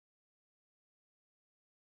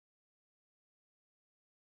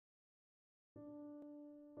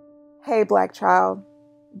Hey, black child,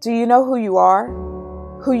 do you know who you are?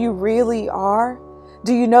 Who you really are?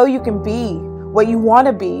 Do you know you can be what you want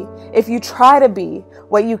to be if you try to be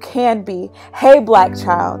what you can be? Hey, black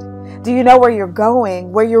child, do you know where you're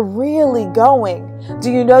going, where you're really going?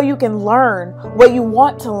 Do you know you can learn what you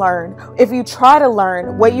want to learn if you try to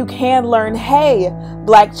learn what you can learn? Hey,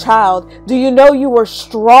 black child, do you know you are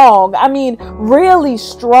strong? I mean, really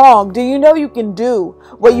strong. Do you know you can do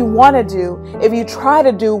what you want to do if you try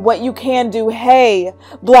to do what you can do? Hey,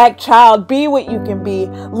 black child, be what you can be.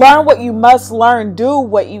 Learn what you must learn. Do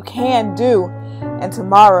what you can do. And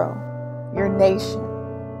tomorrow, your nation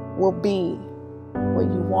will be what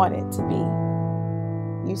you want it to be.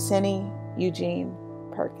 Yuseni Eugene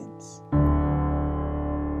Perkins.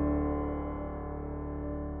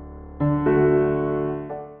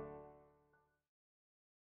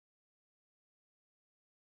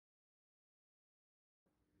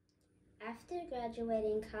 After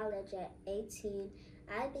graduating college at 18,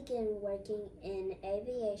 I began working in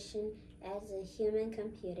aviation as a human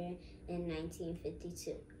computer in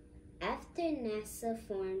 1952. After NASA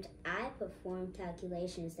formed, I performed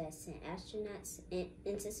calculations that sent astronauts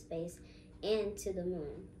into space and to the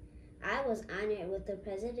moon. I was honored with the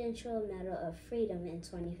Presidential Medal of Freedom in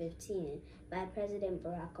 2015 by President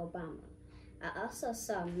Barack Obama. I also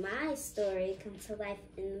saw my story come to life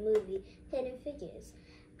in the movie Hidden Figures.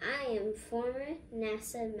 I am former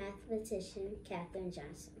NASA mathematician Katherine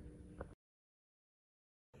Johnson.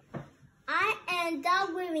 I am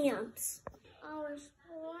Doug Williams. I was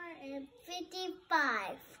born in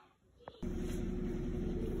 55.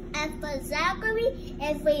 And for Zachary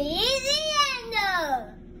and for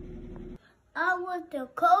Louisiana. I was the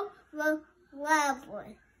coach for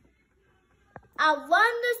Labyrinth. I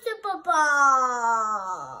won the Super Bowl.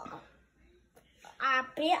 I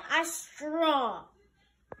beat us strong.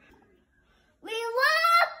 We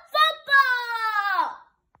love football!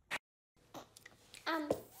 I'm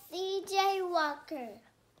CJ Walker.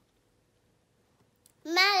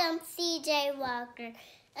 Madam CJ Walker,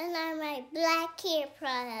 and I make black hair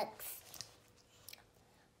products.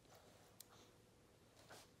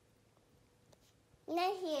 My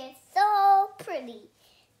hair is so pretty.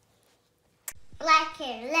 Black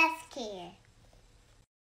hair, less care.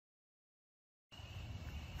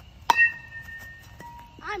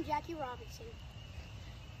 I'm Jackie Robinson.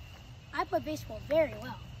 I play baseball very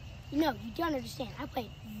well. You don't understand. I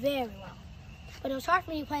played very well. But it was hard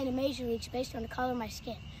for me to play in the major leagues based on the color of my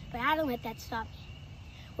skin. But I don't let that stop me.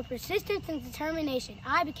 With persistence and determination,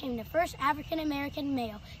 I became the first African-American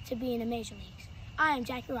male to be in the major leagues. I am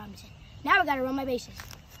Jackie Robinson. Now I gotta run my bases.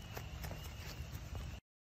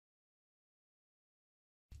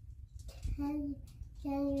 Can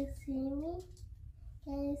you see me?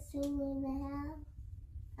 Can you see me now?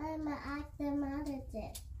 I'm an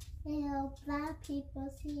ophthalmologist. I help black people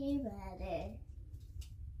see better.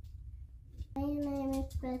 My name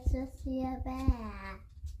is Patricia Bear.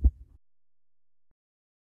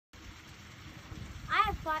 I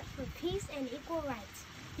have fought for peace and equal rights.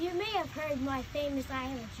 You may have heard my famous I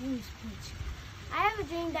Have a Dream speech. I have a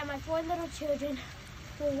dream that my 4 little children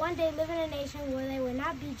will one day live in a nation where they will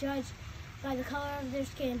not be judged by the color of their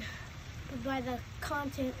skin, but by the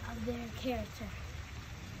content of their character.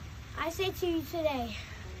 I say to you today,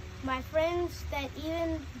 my friends, that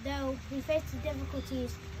even though we face the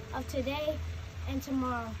difficulties of today and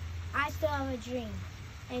tomorrow, I still have a dream,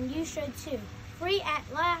 and you should too. Free at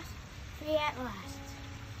last, free at last.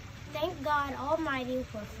 Thank God Almighty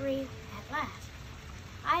for free at last.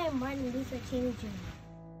 I am Martin Luther King Jr.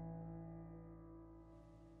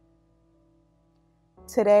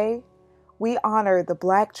 Today, we honor the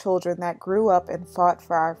black children that grew up and fought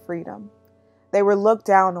for our freedom. They were looked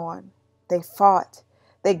down on. They fought.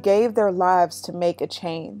 They gave their lives to make a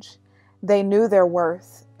change. They knew their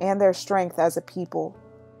worth and their strength as a people.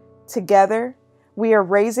 Together, we are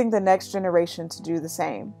raising the next generation to do the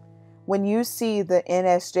same. When you see the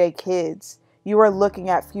NSJ Kidz, you are looking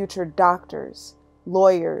at future doctors,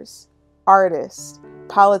 lawyers, artists,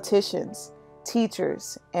 politicians,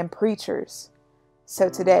 teachers, and preachers. So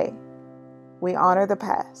today, we honor the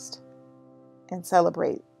past and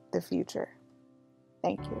celebrate the future.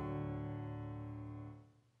 Thank you.